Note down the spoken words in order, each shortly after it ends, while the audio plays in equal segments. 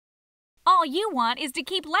All you want is to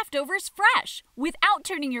keep leftovers fresh without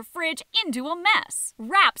turning your fridge into a mess.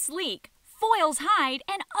 Wraps leak, foils hide,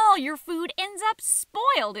 and all your food ends up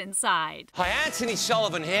spoiled inside. Hi, Anthony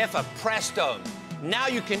Sullivan here for Prestone. Now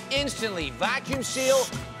you can instantly vacuum seal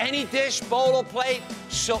any dish, bowl, or plate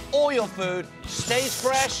so all your food stays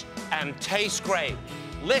fresh and tastes great.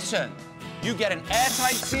 Listen, you get an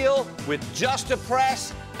airtight seal with just a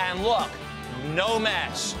press, and look, no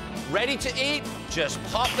mess. Ready to eat? Just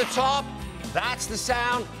pop the top. That's the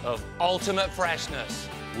sound of ultimate freshness.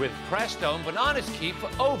 With Prestone, bananas keep for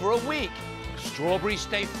over a week. Strawberries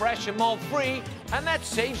stay fresh and mold-free, and that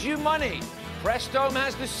saves you money. Prestone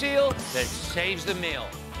has the seal that saves the meal.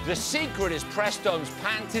 The secret is Prestone's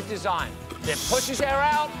patented design that pushes air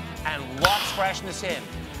out and locks freshness in.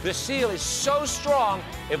 The seal is so strong,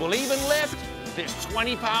 it will even lift this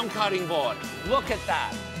 20-pound cutting board. Look at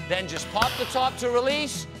that. Then just pop the top to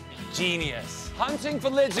release. Genius. Hunting for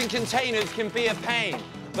lids and containers can be a pain,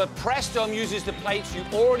 but Prestone uses the plates you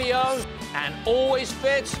already own and always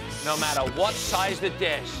fits no matter what size the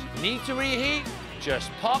dish. Need to reheat? Just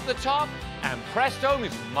pop the top and Prestone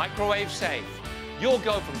is microwave safe. You'll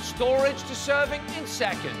go from storage to serving in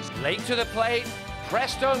seconds. Late to the plate,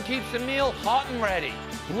 Prestone keeps the meal hot and ready.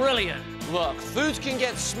 Brilliant. Look, foods can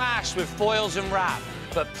get smashed with foils and wrap,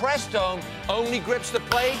 but Prestone only grips the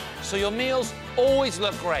plate so your meals always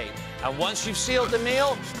look great. And once you've sealed the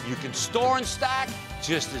meal, you can store and stack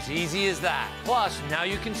just as easy as that. Plus, now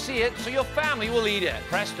you can see it so your family will eat it.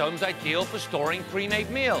 Prestone's ideal for storing pre-made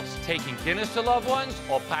meals, taking dinners to loved ones,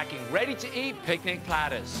 or packing ready-to-eat picnic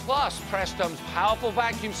platters. Plus, Prestone's powerful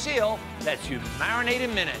vacuum seal lets you marinate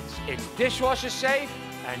in minutes. It's dishwasher safe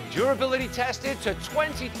and durability tested to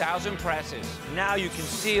 20,000 presses. Now you can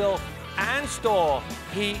seal and store,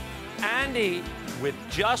 heat and eat with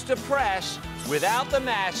just a press, without the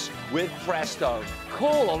mess, with Prestone.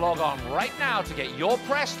 Call or log on right now to get your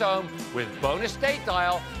Prestone with bonus date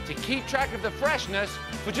dial to keep track of the freshness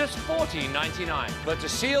for just $14.99. But to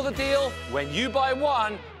seal the deal, when you buy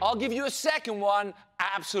one, I'll give you a second one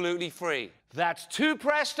absolutely free. That's 2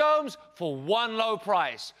 Prestones for one low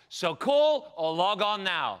price. So call or log on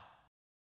now.